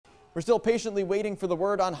We're still patiently waiting for the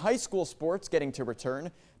word on high school sports getting to return.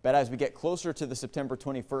 But as we get closer to the September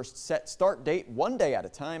 21st set start date, one day at a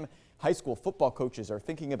time, high school football coaches are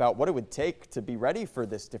thinking about what it would take to be ready for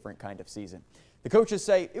this different kind of season. The coaches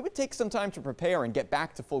say it would take some time to prepare and get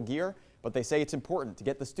back to full gear, but they say it's important to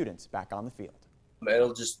get the students back on the field.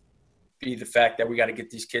 It'll just be the fact that we got to get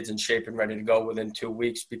these kids in shape and ready to go within 2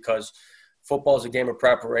 weeks, because football is a game of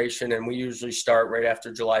preparation, and we usually start right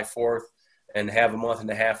after July 4th and have a month and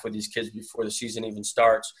a half with these kids before the season even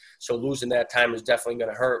starts. So losing that time is definitely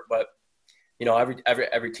going to hurt, but you know,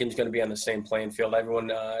 every team's going to be on the same playing field.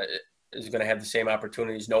 Everyone is going to have the same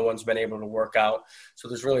opportunities. No one's been able to work out, so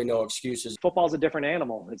there's really no excuses. Football's a different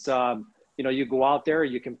animal. It's you know, you go out there,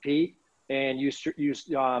 you compete, and you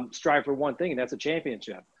strive for one thing, and that's a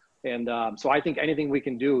championship. And so I think anything we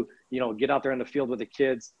can do, you know, get out there in the field with the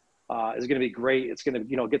kids is going to be great. It's going to,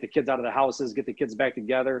 you know, get the kids out of the houses, get the kids back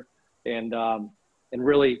together, and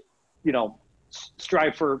really, you know,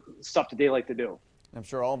 strive for stuff that they like to do. I'm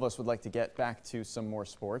sure all of us would like to get back to some more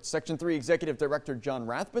sports. Section 3 Executive Director John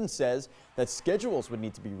Rathbun says that schedules would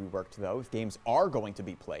need to be reworked, though, if games are going to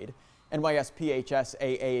be played.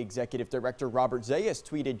 NYSPHSAA Executive Director Robert Zayas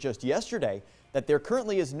tweeted just yesterday that there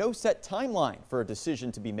currently is no set timeline for a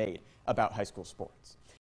decision to be made about high school sports.